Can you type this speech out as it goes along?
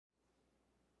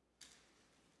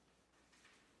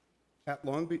At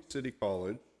Long Beach City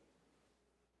College,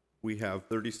 we have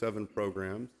 37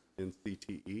 programs in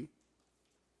CTE,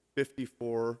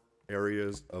 54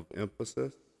 areas of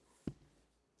emphasis,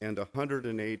 and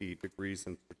 180 degrees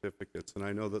and certificates. And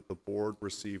I know that the board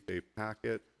received a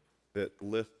packet that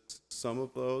lists some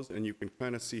of those, and you can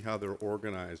kind of see how they're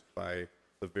organized by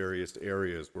the various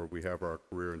areas where we have our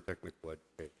career and technical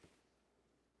education.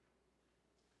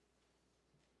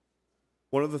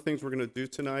 One of the things we're going to do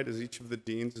tonight is each of the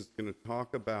deans is going to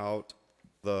talk about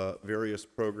the various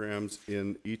programs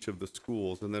in each of the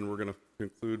schools, and then we're going to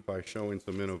conclude by showing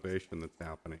some innovation that's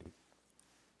happening.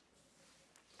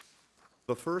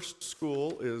 The first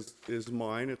school is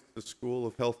mine. It's the School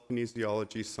of Health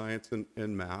Kinesiology, Science,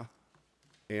 and Math.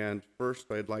 And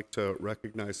first, I'd like to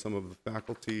recognize some of the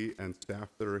faculty and staff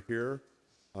that are here.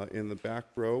 In the back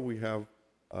row, we have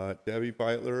Debbie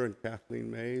Beitler and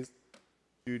Kathleen Mays,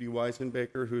 Judy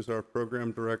Weisenbaker, who's our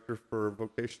program director for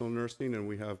vocational nursing, and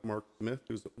we have Mark Smith,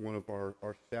 who's one of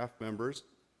our staff members.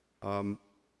 And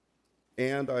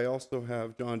I also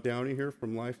have John Downey here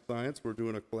from Life Science. We're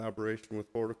doing a collaboration with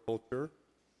horticulture.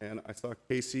 And I saw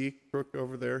Casey Crook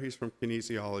over there. He's from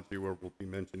kinesiology, where we'll be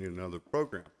mentioning another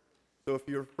program. So if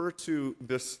you refer to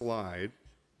this slide,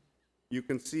 you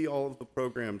can see all of the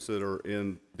programs that are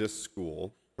in this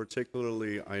school.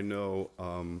 Particularly, I know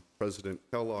President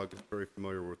Kellogg is very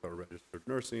familiar with our registered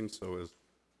nursing, so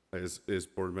is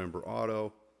Board Member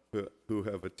Otto, who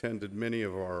have attended many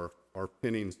of our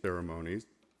pinning ceremonies.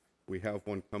 We have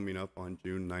one coming up on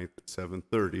June 9th at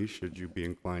 7:30, should you be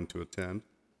inclined to attend.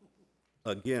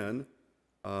 Again,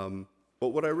 but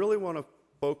what I really want to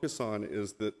focus on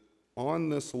is that on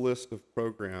this list of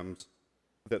programs,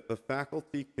 that the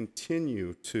faculty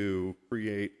continue to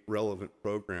create relevant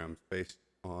programs based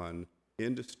on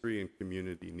industry and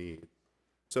community needs.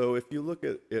 So if you look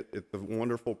at the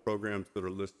wonderful programs that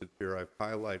are listed here, I've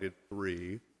highlighted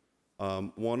 3.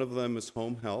 One of them is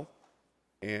home health,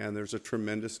 and there's a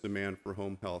tremendous demand for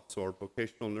home health. So our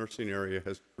vocational nursing area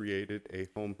has created a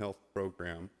home health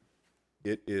program.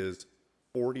 It is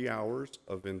 40 hours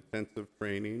of intensive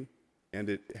training, and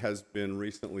it has been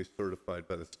recently certified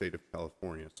by the state of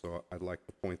California, so I'd like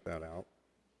to point that out.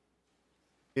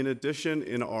 In addition,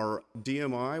 in our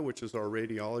DMI, which is our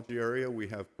radiology area, we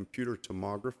have computer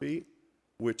tomography,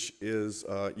 which is,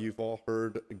 you've all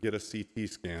heard, get a CT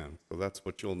scan, so that's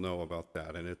what you'll know about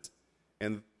that.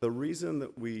 And the reason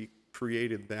that we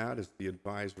created that is the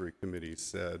advisory committee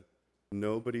said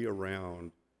nobody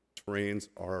around trains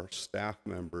our staff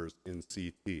members in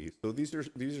CT. So these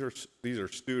are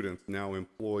students, now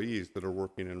employees, that are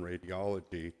working in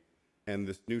radiology, and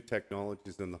this new technology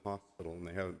is in the hospital, and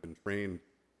they haven't been trained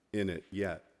in it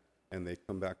yet, and they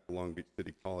come back to Long Beach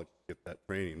City College to get that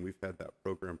training. We've had that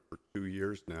program for 2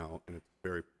 years now, and it's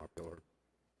very popular.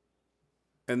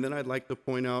 And then I'd like to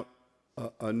point out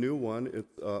a new one.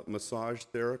 It's massage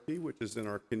therapy, which is in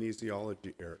our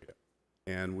kinesiology area.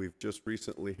 And we've just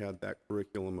recently had that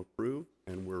curriculum approved,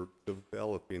 and we're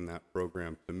developing that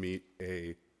program to meet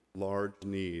a large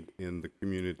need in the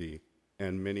community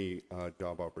and many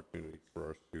job opportunities for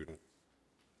our students.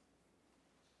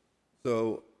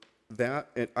 So that,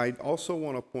 and I also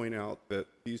want to point out that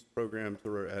these programs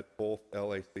are at both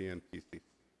LAC and PCC.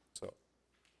 So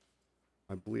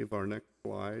I believe our next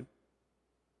slide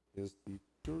is the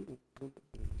journal.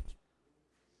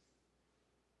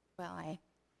 Well, I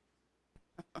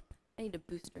need a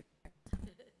booster here.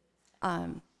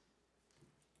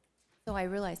 So I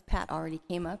realized Pat already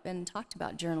came up and talked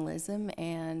about journalism,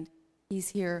 and he's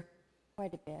here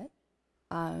quite a bit.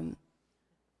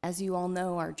 As you all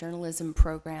know, our journalism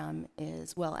program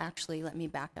is, well, actually, let me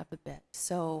back up a bit.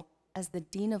 So as the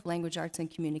Dean of Language Arts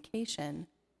and Communication,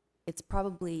 it's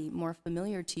probably more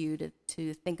familiar to you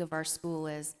to think of our school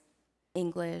as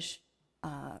English,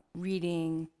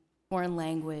 reading, foreign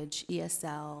language,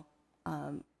 ESL,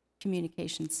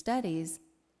 communication studies,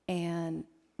 and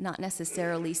not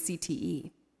necessarily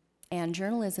CTE. And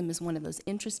journalism is one of those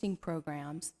interesting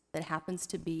programs that happens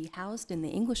to be housed in the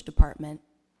English department,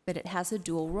 but it has a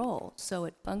dual role. So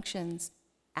it functions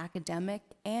academic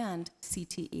and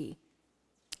CTE.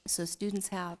 So students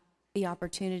have the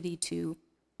opportunity to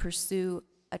pursue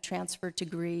a transfer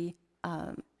degree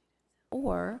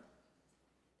or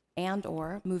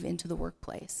move into the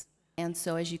workplace. And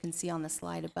so as you can see on the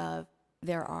slide above,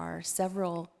 there are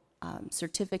several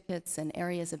certificates and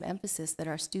areas of emphasis that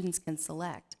our students can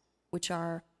select, which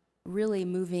are really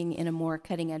moving in a more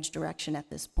cutting edge direction at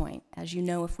this point. As you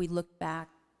know, if we look back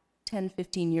 10,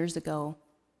 15 years ago,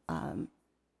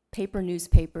 paper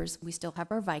newspapers, we still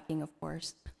have our Viking, of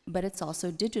course, but it's also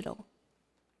digital.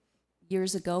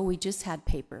 Years ago, we just had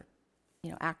paper.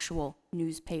 actual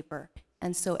newspaper.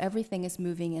 And so everything is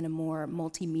moving in a more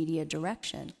multimedia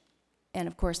direction. And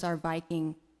of course, our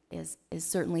Viking is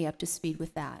certainly up to speed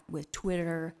with that, with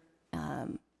Twitter,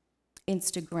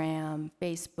 Instagram,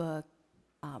 Facebook,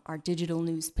 our digital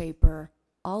newspaper.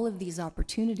 All of these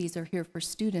opportunities are here for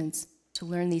students to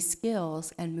learn these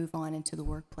skills and move on into the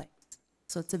workplace.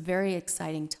 So it's a very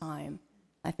exciting time,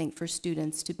 I think, for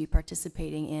students to be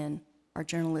participating in our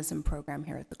journalism program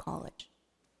here at the college.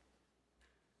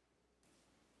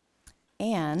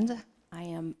 And I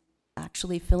am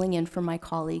actually filling in for my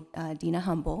colleague, Dina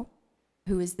Humble,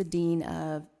 who is the Dean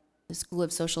of the School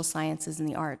of Social Sciences and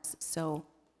the Arts. So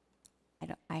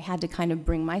I had to kind of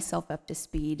bring myself up to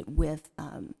speed with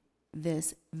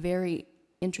this very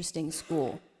interesting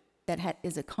school that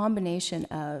is a combination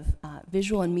of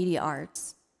visual and media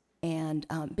arts and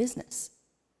business.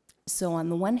 So on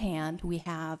the one hand, we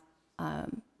have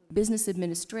business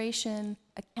administration,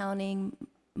 accounting,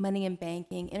 money and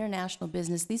banking, international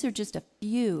business. These are just a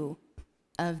few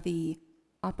of the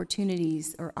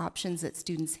opportunities or options that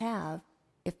students have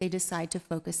if they decide to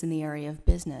focus in the area of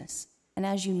business. And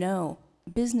as you know,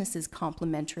 business is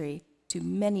complementary to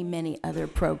many, many other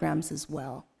programs as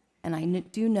well. And I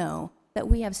do know that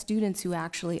we have students who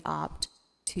actually opt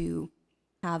to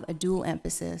have a dual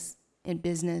emphasis in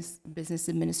business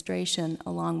administration,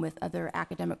 along with other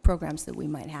academic programs that we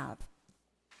might have.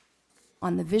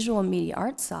 On the visual and media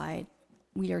arts side,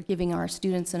 we are giving our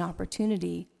students an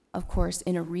opportunity, of course,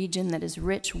 in a region that is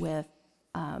rich with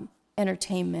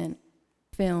entertainment,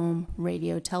 film,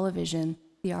 radio, television,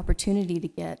 the opportunity to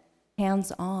get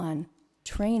hands-on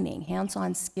training,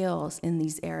 hands-on skills in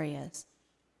these areas.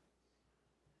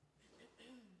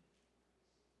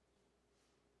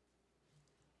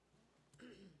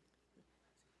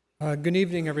 Good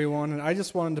evening, everyone. And I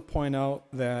just wanted to point out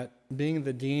that being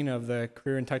the dean of the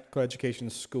Career and Technical Education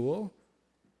School,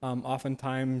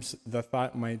 oftentimes the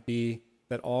thought might be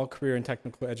that all career and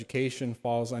technical education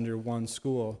falls under one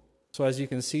school. So as you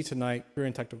can see tonight, career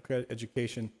and technical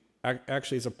education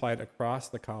actually is applied across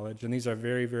the college, and these are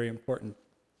very, very important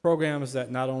programs that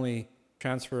not only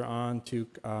transfer on to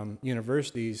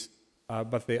universities,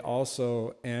 but they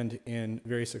also end in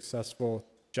very successful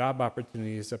job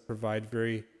opportunities that provide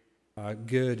very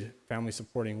good family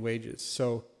supporting wages.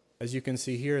 So as you can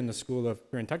see here in the School of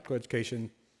Career and Technical Education,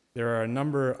 there are a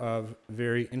number of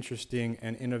very interesting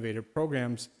and innovative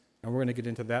programs, and we're going to get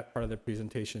into that part of the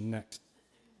presentation next.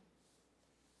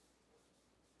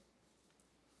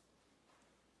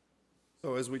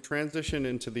 So as we transition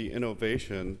into the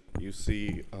innovation, you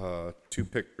see two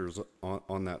pictures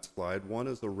on that slide. One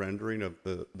is a rendering of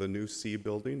the new C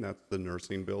building, that's the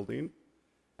nursing building.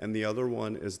 And the other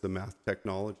one is the math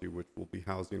technology, which will be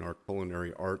housing our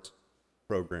culinary arts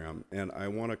program. And I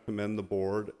want to commend the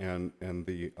board and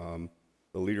the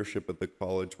leadership at the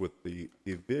college with the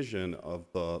vision of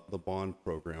the bond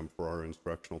program for our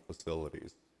instructional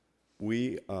facilities.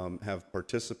 We have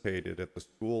participated at the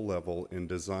school level in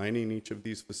designing each of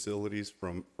these facilities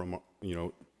from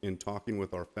in talking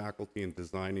with our faculty and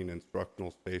designing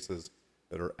instructional spaces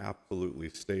that are absolutely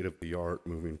state-of-the-art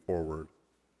moving forward.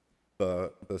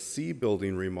 The C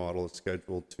building remodel is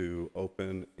scheduled to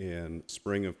open in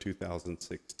spring of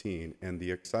 2016, and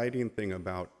the exciting thing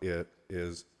about it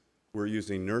is we're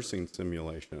using nursing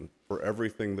simulation for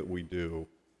everything that we do,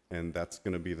 and that's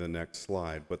going to be the next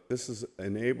slide. But this has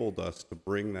enabled us to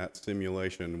bring that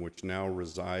simulation, which now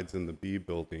resides in the B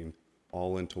building,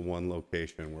 all into one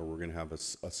location where we're going to have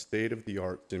a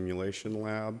state-of-the-art simulation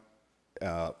lab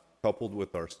coupled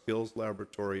with our skills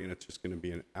laboratory, and it's just going to be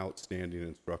an outstanding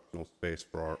instructional space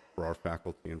for our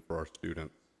faculty and for our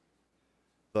students.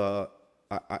 The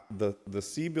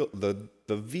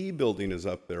V building is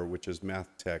up there, which is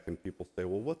math tech, and people say,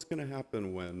 well, what's going to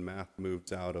happen when math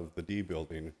moves out of the D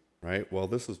building, right? Well,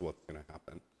 this is what's going to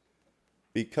happen.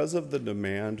 Because of the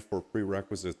demand for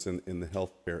prerequisites in the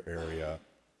healthcare area,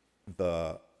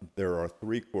 there are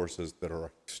 3 courses that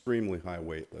are extremely high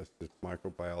wait list. It's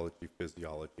microbiology,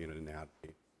 physiology, and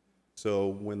anatomy. So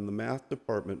when the math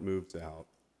department moves out,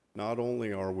 not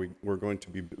only are we're going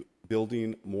to be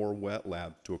building more wet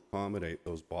labs to accommodate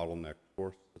those bottleneck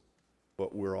courses,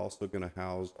 but we're also going to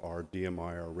house our DMI,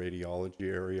 our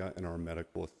radiology area, and our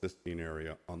medical assisting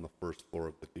area on the first floor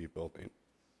of the D building.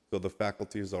 So the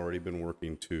faculty has already been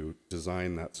working to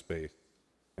design that space,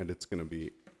 and it's going to be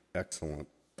excellent.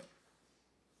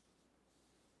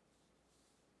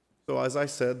 So as I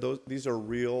said, these are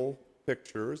real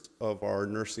pictures of our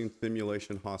nursing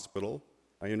simulation hospital.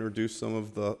 I introduced some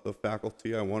of the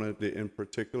faculty. I wanted to in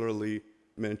particularly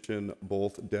mention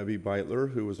both Debbie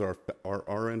Beitler, who was our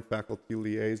RN faculty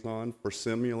liaison for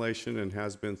simulation and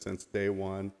has been since day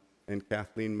one, and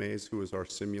Kathleen Mays, who is our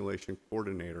simulation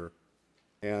coordinator.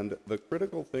 And the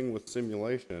critical thing with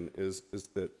simulation is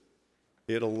that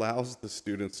it allows the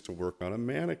students to work on a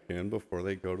mannequin before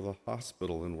they go to the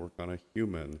hospital and work on a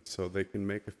human, so they can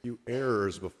make a few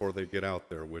errors before they get out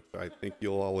there, which I think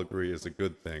you'll all agree is a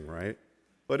good thing, right?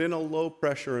 But in a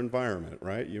low-pressure environment,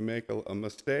 right? You make a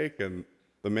mistake, and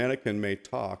the mannequin may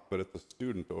talk, but it's the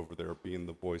student over there being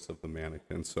the voice of the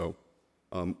mannequin. So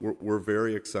we're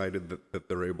very excited that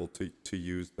they're able to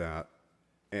use that.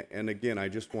 And again, I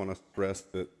just want to stress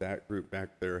that that group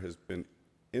back there has been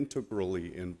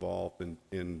integrally involved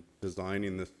in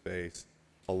designing this space.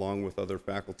 Along with other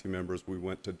faculty members, we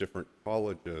went to different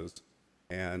colleges,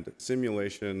 and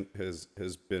simulation has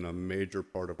been a major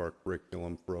part of our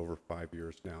curriculum for over 5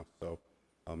 years now. So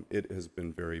it has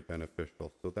been very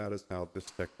beneficial. So that is how this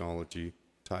technology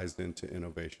ties into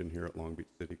innovation here at Long Beach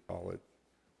City College.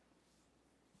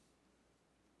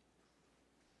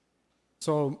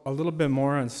 So a little bit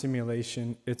more on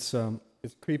simulation. It's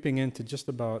creeping into just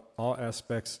about all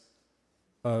aspects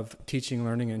of teaching,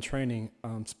 learning, and training.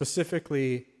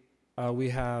 Specifically, we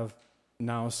have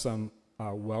now some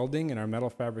welding in our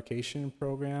metal fabrication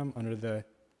program under the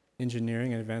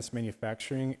engineering and advanced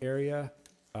manufacturing area,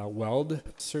 weld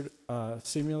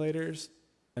simulators.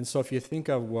 And so if you think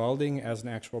of welding as an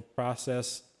actual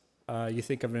process, you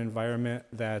think of an environment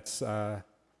that's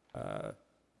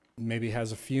maybe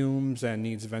has fumes and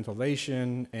needs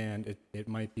ventilation, and it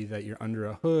might be that you're under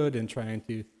a hood, and trying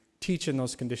to teach in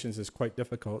those conditions is quite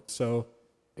difficult. So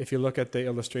if you look at the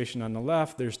illustration on the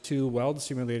left, there's 2 weld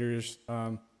simulators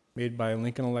made by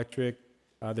Lincoln Electric.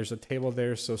 There's a table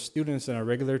there, so students in a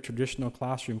regular traditional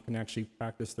classroom can actually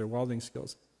practice their welding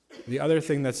skills. The other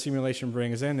thing that simulation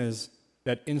brings in is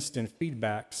that instant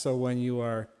feedback. So when you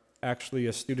are actually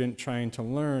a student trying to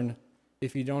learn,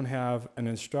 if you don't have an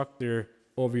instructor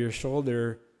over your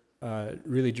shoulder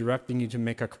really directing you to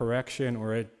make a correction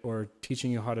or teaching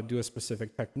you how to do a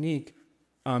specific technique,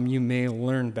 you may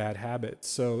learn bad habits.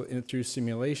 So through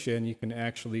simulation, you can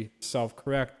actually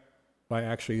self-correct by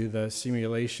actually the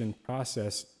simulation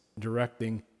process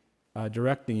directing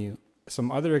you.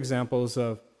 Some other examples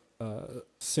of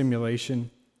simulation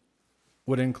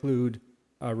would include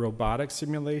robotic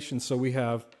simulation. So we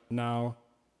have now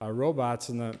robots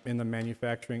in the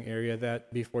manufacturing area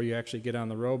that before you actually get on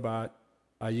the robot,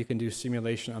 you can do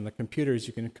simulation on the computers.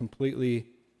 You can completely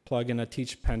plug in a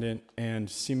teach pendant and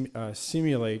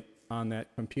simulate on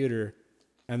that computer,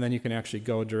 and then you can actually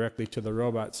go directly to the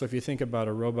robot. So if you think about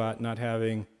a robot not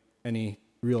having any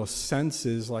real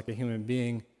senses like a human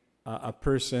being, a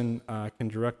person can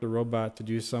direct the robot to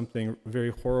do something very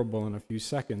horrible in a few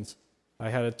seconds. I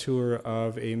had a tour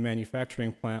of a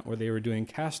manufacturing plant where they were doing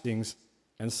castings,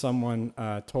 and someone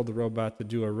told the robot to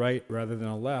do a right rather than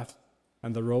a left,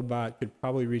 and the robot could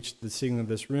probably reach the ceiling of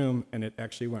this room, and it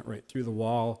actually went right through the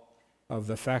wall of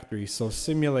the factory. So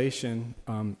simulation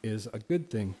is a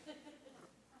good thing.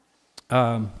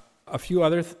 A few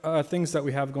other things that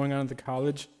we have going on at the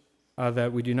college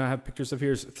that we do not have pictures of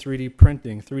here is 3D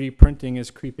printing. 3D printing is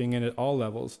creeping in at all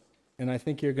levels, and I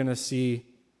think you're going to see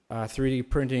 3D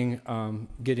printing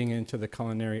getting into the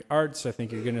culinary arts. I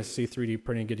think you're going to see 3D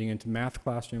printing getting into math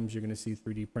classrooms. You're going to see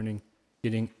 3D printing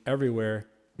getting everywhere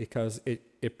because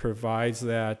it provides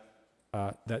that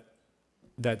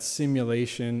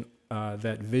simulation,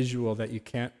 that visual that you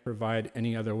can't provide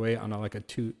any other way on like a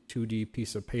 2D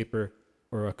piece of paper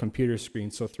or a computer screen.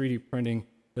 So 3D printing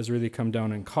has really come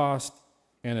down in cost,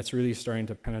 and it's really starting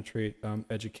to penetrate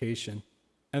education.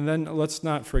 And then let's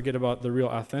not forget about the real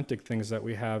authentic things that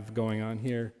we have going on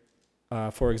here.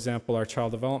 For example, our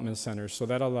child development centers. So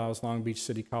that allows Long Beach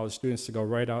City College students to go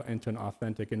right out into an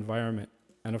authentic environment.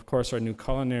 And of course, our new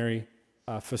culinary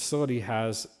facility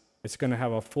it's going to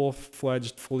have a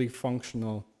full-fledged, fully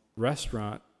functional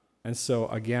restaurant. And so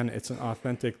again, it's an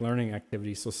authentic learning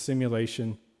activity. So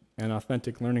simulation and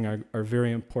authentic learning are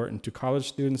very important to college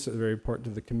students, they're very important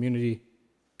to the community,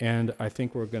 and I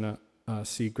think we're going to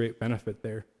see great benefit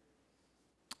there.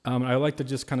 I like to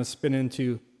just kind of spin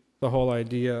into the whole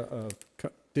idea of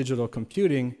digital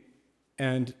computing,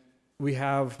 and we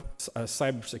have a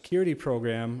cybersecurity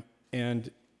program, and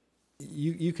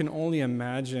you can only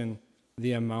imagine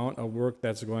the amount of work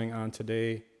that's going on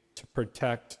today to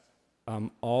protect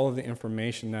all of the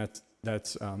information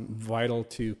that's vital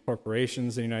to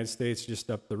corporations in the United States. Just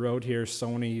up the road here,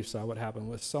 Sony, you saw what happened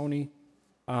with Sony.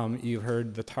 You've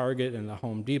heard the Target and the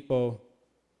Home Depot.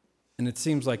 And it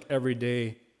seems like every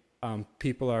day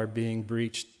people are being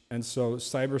breached. And so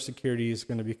cybersecurity is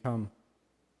going to become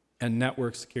and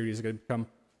network security is going to become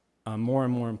more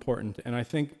and more important. And I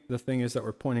think the thing is that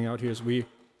we're pointing out here is we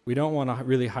don't want to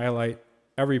really highlight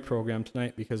every program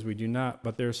tonight because we do not,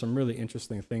 but there are some really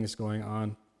interesting things going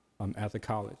on at the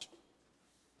college.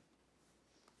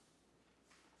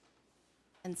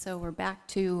 And so we're back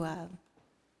to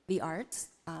the arts,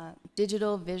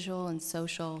 digital, visual, and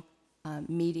social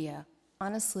media.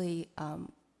 Honestly,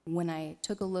 when I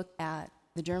took a look at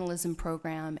the journalism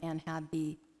program and had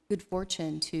the good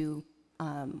fortune to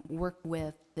work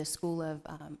with the School of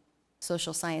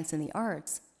Social Science and the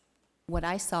Arts, what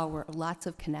I saw were lots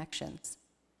of connections.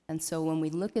 And so when we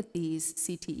look at these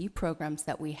CTE programs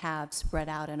that we have spread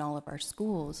out in all of our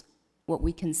schools, what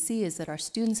we can see is that our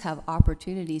students have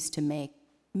opportunities to make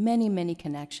many, many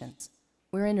connections.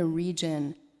 We're in a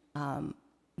region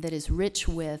that is rich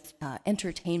with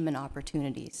entertainment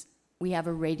opportunities. We have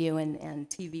a radio and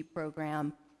TV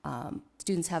program.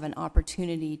 Students have an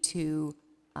opportunity to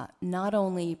not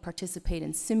only participate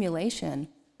in simulation,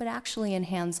 but actually in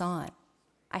hands-on.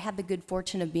 I had the good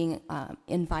fortune of being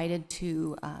invited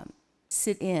to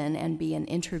sit in and be an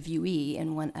interviewee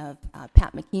in one of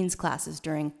Pat McKean's classes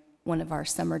during one of our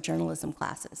summer journalism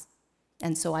classes.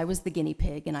 And so I was the guinea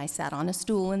pig, and I sat on a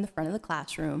stool in the front of the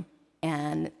classroom,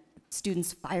 and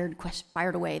students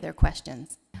fired away their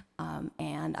questions.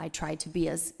 And I tried to be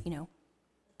as,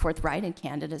 forthright and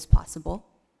candid as possible.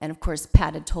 And of course,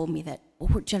 Pat had told me that,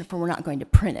 well, Jennifer, we're not going to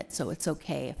print it, so it's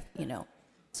okay,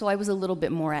 So I was a little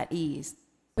bit more at ease.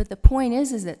 But the point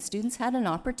is that students had an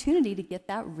opportunity to get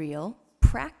that real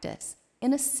practice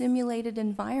in a simulated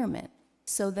environment.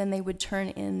 So then they would turn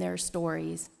in their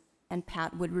stories, and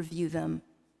Pat would review them,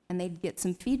 and they'd get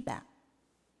some feedback.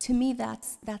 To me,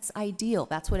 that's ideal.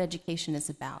 That's what education is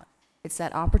about. It's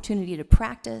that opportunity to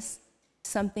practice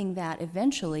something that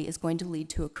eventually is going to lead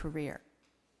to a career.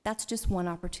 That's just one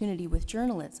opportunity with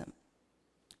journalism.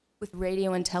 With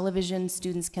radio and television,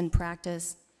 students can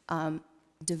practice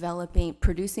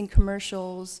producing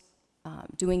commercials,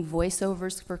 doing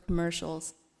voiceovers for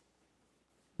commercials.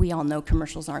 We all know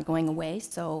commercials aren't going away,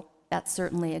 so that's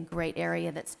certainly a great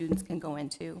area that students can go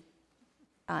into.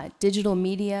 Digital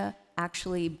media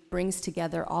actually brings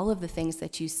together all of the things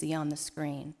that you see on the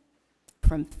screen.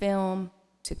 From film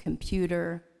to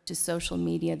computer to social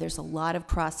media, there's a lot of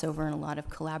crossover and a lot of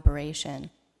collaboration.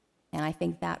 And I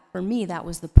think that, for me, that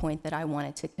was the point that I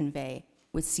wanted to convey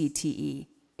with CTE.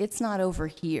 It's not over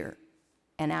here,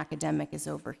 and academic is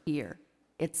over here.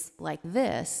 It's like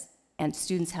this, and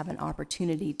students have an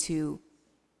opportunity to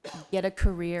get a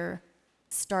career,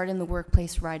 start in the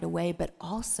workplace right away, but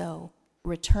also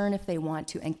return if they want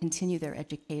to and continue their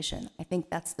education. I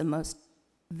think that's the most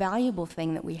valuable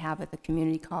thing that we have at the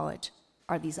community college,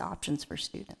 are these options for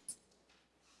students.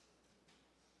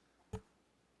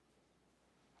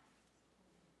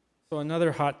 So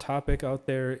another hot topic out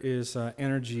there is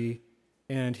energy,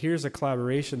 and here's a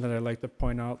collaboration that I'd like to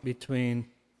point out between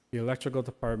the electrical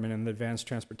department and the advanced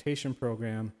transportation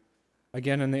program.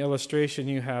 Again, in the illustration,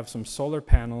 you have some solar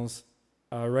panels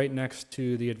right next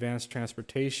to the advanced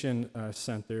transportation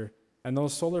center, and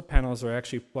those solar panels are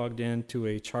actually plugged into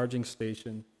a charging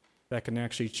station that can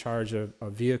actually charge a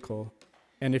vehicle.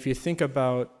 And if you think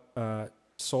about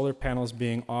solar panels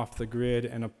being off the grid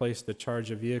and a place to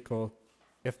charge a vehicle,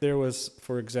 if there was,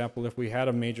 for example, if we had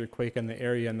a major quake in the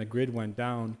area and the grid went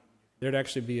down, there'd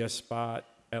actually be a spot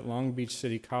at Long Beach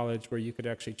City College where you could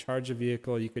actually charge a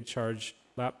vehicle, you could charge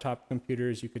laptop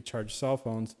computers, you could charge cell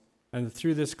phones. And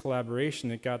through this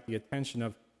collaboration, it got the attention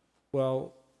of,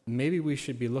 well, maybe we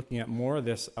should be looking at more of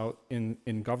this out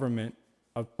in government,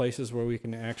 of places where we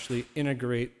can actually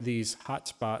integrate these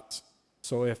hotspots.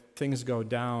 So if things go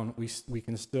down, we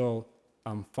can still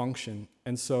function.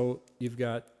 And so you've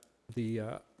got the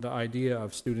idea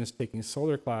of students taking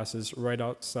solar classes right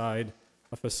outside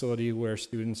a facility where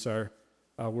students are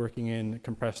working in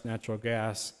compressed natural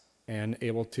gas and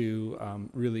able to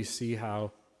really see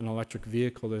how an electric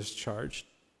vehicle is charged.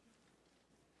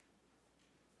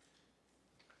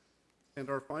 And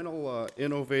our final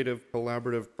innovative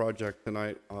collaborative project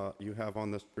tonight you have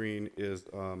on the screen is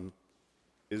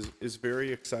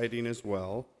very exciting as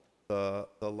well. The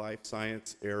life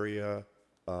science area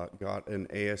got an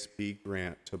ASB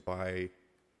grant to buy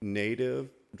native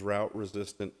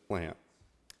drought-resistant plants.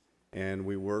 And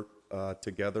we worked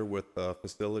together with the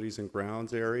facilities and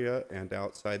grounds area, and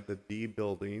outside the D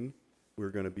building, we're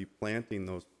going to be planting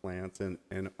those plants, and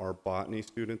our botany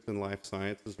students and life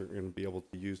sciences are going to be able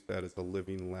to use that as a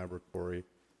living laboratory,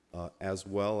 as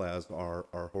well as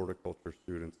our horticulture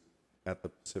students at the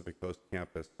Pacific Coast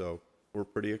campus. So we're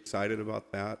pretty excited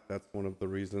about that. That's one of the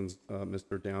reasons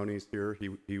Mr. Downey's here.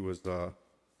 He was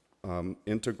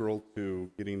integral to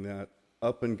getting that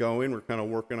up and going. We're kind of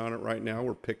working on it right now.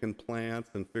 We're picking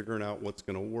plants and figuring out what's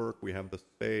going to work. We have the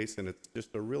space, and it's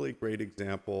just a really great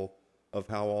example of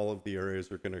how all of the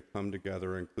areas are going to come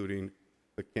together, including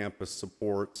the campus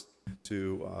supports,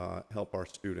 to help our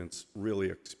students really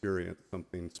experience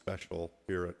something special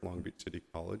here at Long Beach City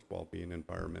College while being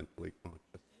environmentally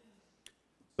conscious.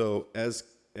 So as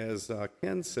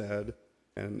Ken said,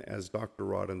 and as Dr.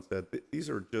 Rodden said, these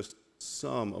are just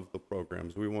some of the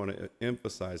programs. We want to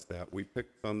emphasize that. We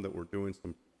picked some that we're doing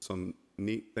some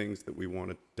neat things that we want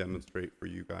to demonstrate for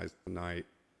you guys tonight.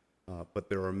 But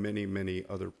there are many, many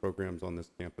other programs on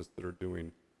this campus that are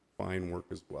doing fine work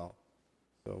as well.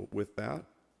 So with that,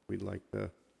 we'd like to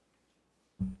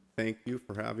thank you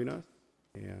for having us,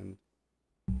 and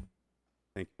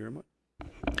thank you very much.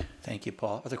 Thank you,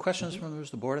 Paul. Are there questions from members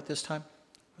of the board at this time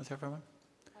with everyone?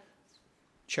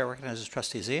 Chair recognizes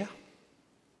Trustee Zia.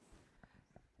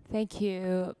 Thank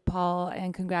you, Paul,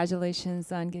 and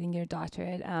congratulations on getting your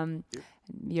doctorate,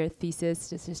 your thesis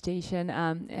dissertation,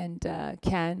 and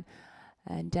Ken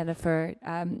and Jennifer.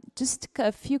 Just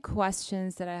a few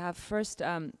questions that I have. First,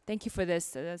 thank you for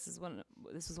this. This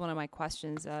was one of my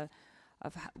questions of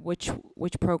which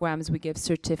programs we give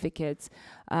certificates,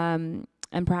 and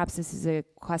perhaps this is a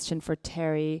question for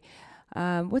Terry.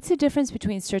 What's the difference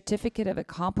between certificate of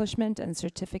accomplishment and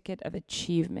certificate of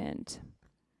achievement?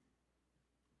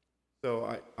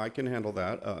 So I can handle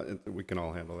that. We can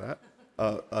all handle that.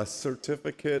 A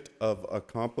certificate of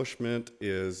accomplishment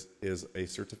is a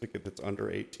certificate that's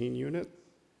under 18 units,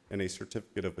 and a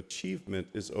certificate of achievement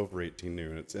is over 18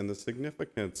 units. And the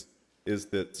significance is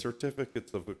that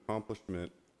certificates of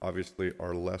accomplishment obviously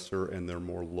are lesser and they're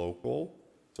more local,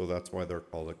 so that's why they're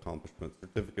called accomplishments.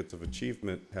 Certificates of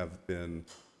achievement have been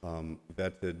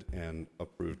vetted and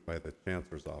approved by the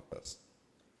Chancellor's Office.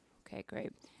 Okay,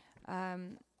 great.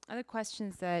 Other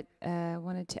questions that I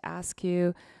wanted to ask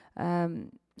you.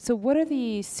 So what are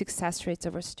the success rates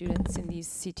of our students in these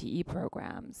CTE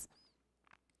programs?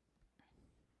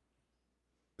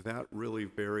 That really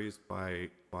varies by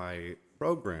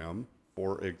program.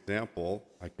 For example,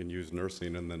 I can use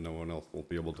nursing and then no one else will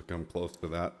be able to come close to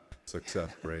that success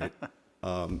rate.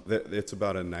 It's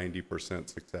about a 90%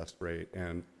 success rate,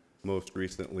 and most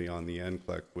recently on the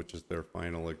NCLEX, which is their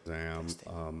final exam,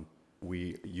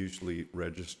 we usually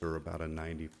register about a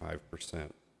 95%.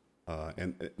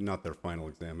 And not their final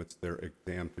exam, it's their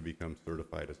exam to become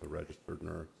certified as a registered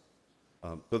nurse.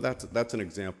 So that's an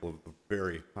example of the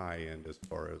very high end as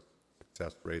far as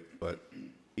success rates, but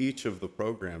each of the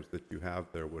programs that you have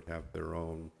there would have their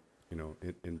own,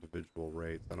 individual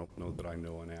rates. I don't know that I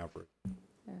know an average.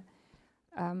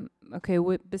 Okay,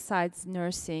 besides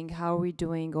nursing, how are we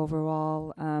doing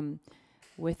overall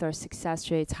with our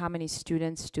success rates? How many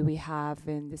students do we have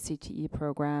in the CTE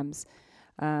programs?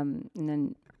 And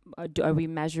then are we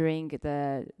measuring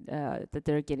that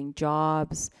they're getting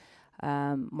jobs,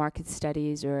 market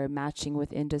studies, or matching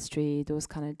with industry, those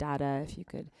kind of data? If you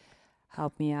could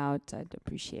help me out, I'd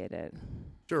appreciate it.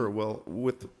 Sure. Well,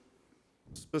 with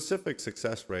specific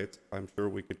success rates, I'm sure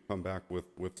we could come back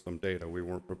with some data. We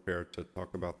weren't prepared to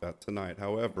talk about that tonight.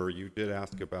 However, you did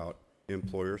ask about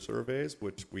employer surveys,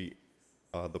 which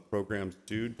the programs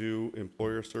do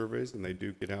employer surveys, and they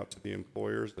do get out to the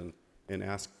employers and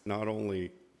ask not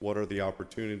only what are the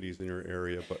opportunities in your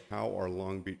area, but how are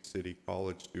Long Beach City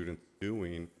College students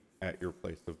doing at your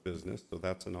place of business? So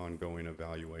that's an ongoing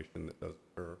evaluation that does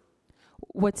occur.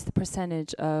 What's the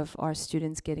percentage of our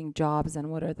students getting jobs,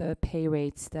 and what are the pay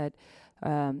rates that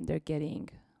they're getting,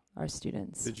 our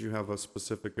students? Did you have a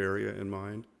specific area in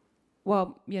mind?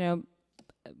 Well,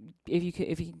 if you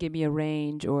could give me a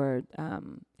range, or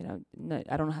no,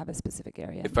 I don't have a specific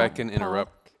area. If I can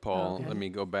interrupt, Paul, Okay. let me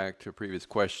go back to a previous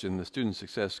question. The Student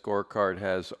Success Scorecard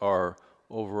has our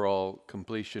overall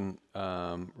completion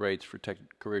rates for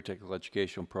career technical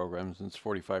educational programs, and it's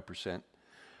 45%,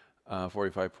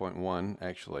 45.1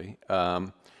 actually.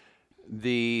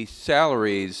 The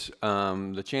salaries,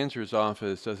 the Chancellor's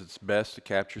Office does its best to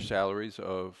capture salaries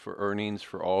for earnings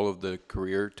for all of the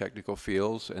career technical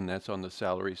fields, and that's on the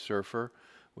Salary Surfer,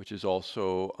 which is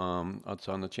also it's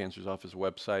on the Chancellor's Office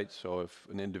website. So if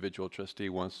an individual trustee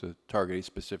wants to target a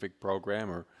specific program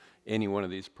or any one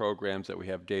of these programs that we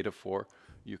have data for,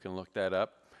 you can look that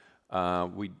up.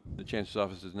 The Chancellor's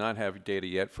Office does not have data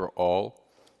yet for all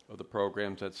of the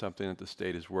programs. That's something that the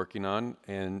state is working on,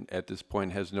 and at this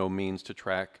point has no means to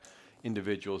track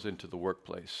individuals into the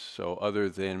workplace. So other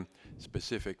than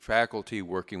specific faculty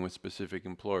working with specific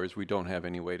employers, we don't have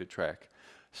any way to track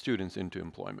students into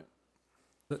employment.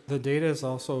 The data is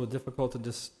also difficult to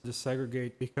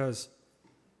disaggregate because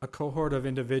a cohort of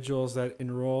individuals that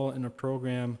enroll in a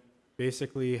program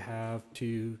basically have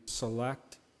to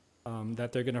select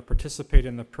that they're going to participate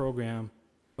in the program,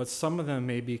 but some of them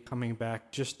may be coming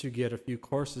back just to get a few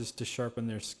courses to sharpen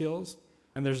their skills,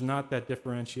 and there's not that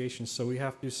differentiation, so we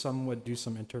have to somewhat do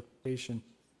some interpretation.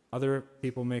 Other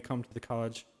people may come to the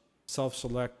college,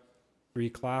 self-select 3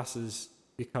 classes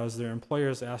because their employer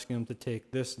is asking them to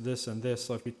take this, this, and this.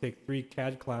 So if you take 3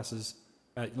 CAD classes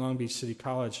at Long Beach City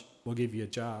College, we'll give you a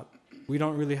job. We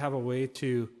don't really have a way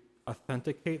to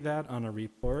authenticate that on a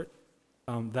report.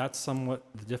 That's somewhat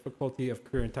the difficulty of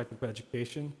career and technical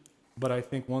education. But I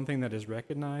think one thing that is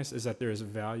recognized is that there is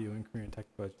value in career and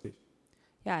technical education.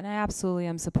 Yeah, and I absolutely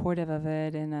am supportive of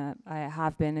it, and I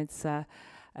have been. It's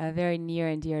very near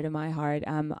and dear to my heart.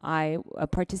 I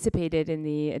participated in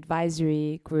the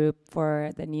advisory group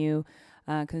for the new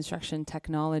construction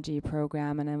technology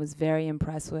program, and I was very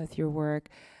impressed with your work,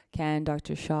 Ken,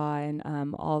 Dr. Shaw, and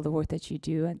all the work that you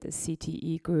do at the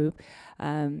CTE group.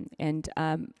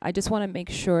 I just want to make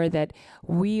sure that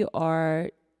we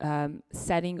are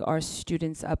setting our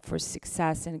students up for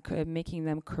success and making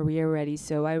them career ready.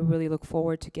 So I really look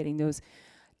forward to getting those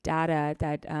data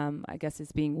that I guess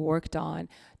is being worked on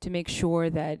to make sure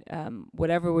that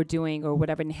whatever we're doing or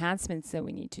whatever enhancements that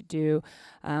we need to do,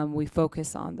 we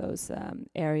focus on those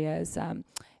areas.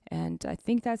 And I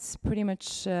think that's pretty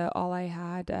much all I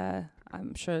had.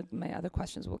 I'm sure my other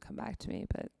questions will come back to me,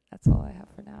 but that's all I have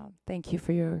for now. Thank you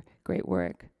for your great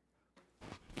work.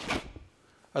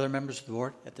 Other members of the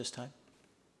board at this time?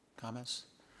 Comments?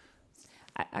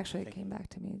 Actually, it came back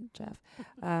to me, Jeff.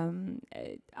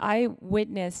 I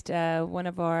witnessed one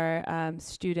of our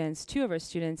students, 2 of our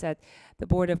students at the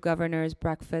Board of Governors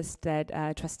breakfast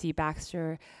that Trustee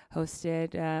Baxter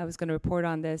hosted. I was going to report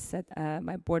on this at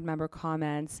my board member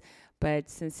comments, but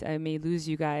since I may lose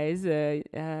you guys, it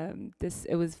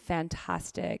was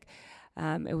fantastic.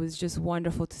 It was just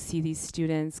wonderful to see these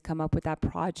students come up with that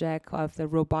project of the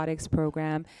robotics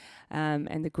program,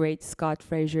 and the great Scott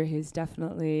Fraser, who's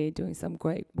definitely doing some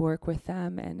great work with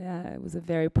them. And it was a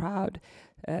very proud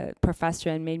professor,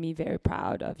 and made me very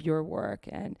proud of your work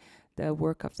and the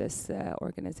work of this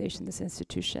organization, this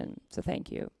institution. So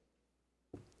thank you.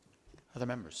 Other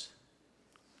members?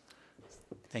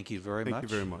 Thank you very much. Thank you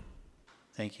very much.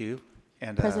 Thank you.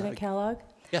 And President Kellogg?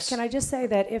 yes. Can I just say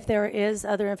that if there is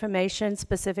other information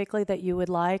specifically that you would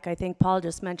like, I think Paul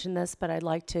just mentioned this, but I'd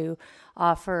like to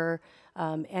offer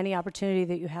any opportunity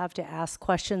that you have to ask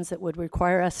questions that would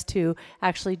require us to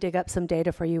actually dig up some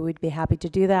data for you, we'd be happy to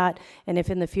do that. And if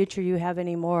in the future you have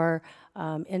any more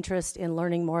interest in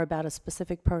learning more about a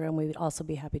specific program, we would also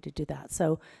be happy to do that.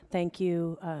 So thank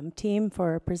you, team,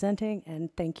 for presenting, and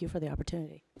thank you for the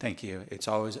opportunity. Thank you. It's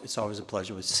always a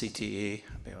pleasure with CTE.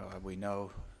 We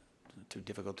know through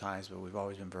difficult times, but we've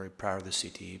always been very proud of the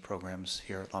CTE programs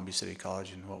here at Long Beach City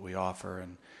College and what we offer.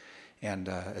 And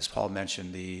as Paul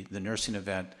mentioned, the nursing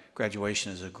event,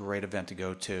 graduation is a great event to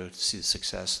go to see the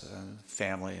success,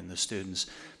 family and the students.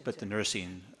 But the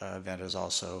nursing event is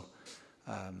also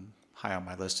high on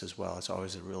my list as well. It's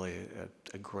always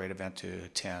a great event to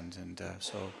attend, and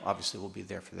so obviously we'll be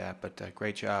there for that. But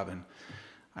great job, and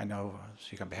I know,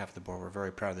 speaking on behalf of the board, we're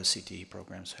very proud of the CTE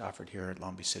programs offered here at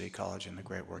Long Beach City College and the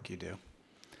great work you do.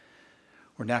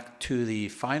 We're now to the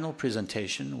final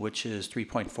presentation, which is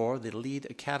 3.4, the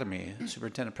Lead Academy.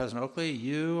 Superintendent President Oakley,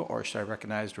 you, or should I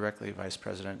recognize directly Vice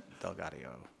President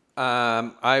Delgadio?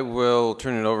 I will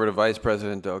turn it over to Vice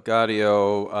President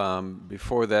Delgadio.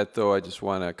 Before that, though, I just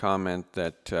want to comment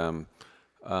that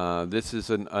this is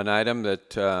an item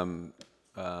that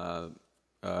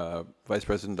Vice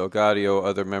President Delgadio,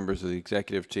 other members of the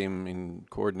executive team in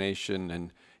coordination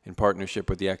and in partnership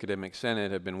with the Academic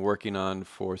Senate have been working on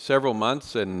for several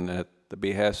months, and at the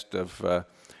behest of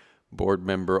board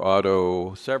member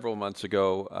Otto several months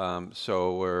ago.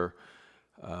 So we're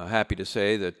happy to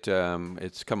say that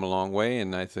it's come a long way,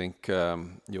 and I think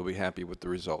you'll be happy with the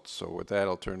results. So with that,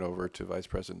 I'll turn it over to Vice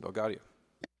President Delgadio.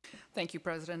 Thank you,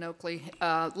 President Oakley.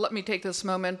 Let me take this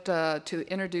moment to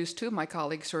introduce 2 of my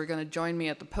colleagues who are going to join me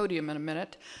at the podium in a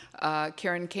minute.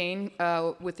 Karen Kane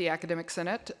with the Academic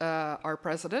Senate, our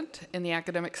president in the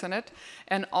Academic Senate,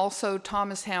 and also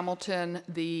Thomas Hamilton,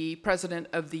 the president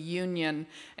of the union.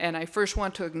 And I first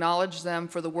want to acknowledge them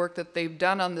for the work that they've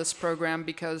done on this program,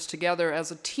 because together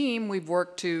as a team, we've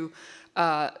worked to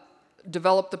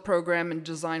develop the program and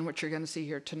design what you're going to see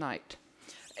here tonight.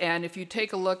 And if you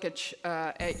take a look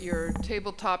at your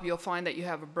tabletop, you'll find that you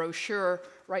have a brochure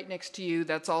right next to you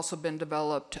that's also been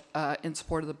developed in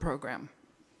support of the program.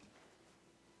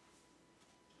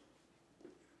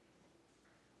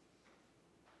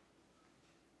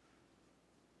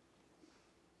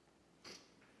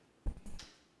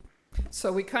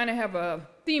 So we kind of have a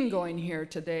theme going here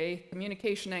today,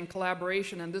 communication and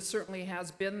collaboration, and this certainly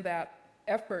has been that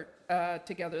effort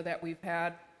together that we've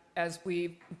had as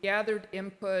we've gathered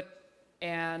input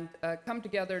and come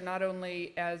together not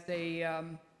only as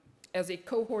a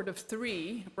cohort of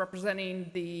 3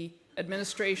 representing the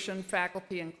administration,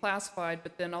 faculty, and classified,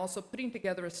 but then also putting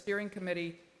together a steering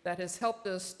committee that has helped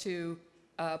us to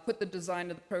put the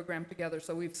design of the program together.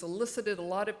 So we've solicited a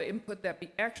lot of input that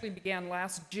actually began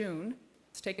last June.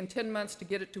 It's taken 10 months to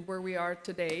get it to where we are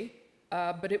today,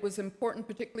 but it was important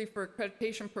particularly for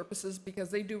accreditation purposes because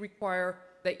they do require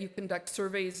that you conduct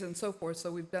surveys and so forth. So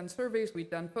we've done surveys, we've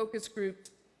done focus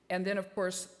groups, and then of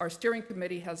course our steering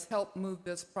committee has helped move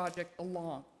this project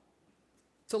along.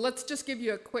 So let's just give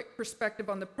you a quick perspective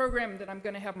on the program, then I'm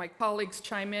going to have my colleagues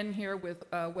chime in here with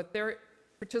what their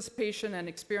participation and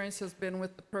experience has been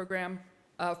with the program.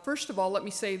 First of all, let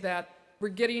me say that we're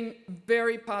getting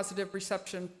very positive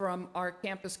reception from our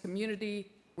campus community.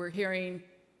 We're hearing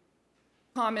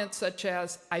comments such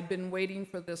as, I've been waiting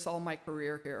for this all my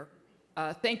career here.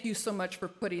 Thank you so much for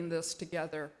putting this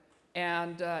together.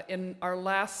 And in our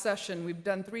last session, we've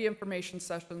done 3 information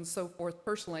sessions, so forth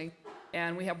personally,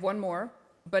 and we have one more.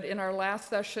 But in our last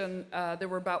session, there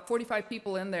were about 45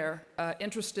 people in there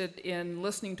interested in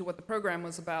listening to what the program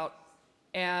was about.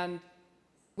 And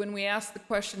when we asked the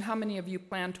question, how many of you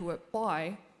plan to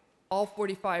apply, all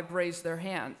 45 raised their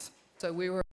hands. So we were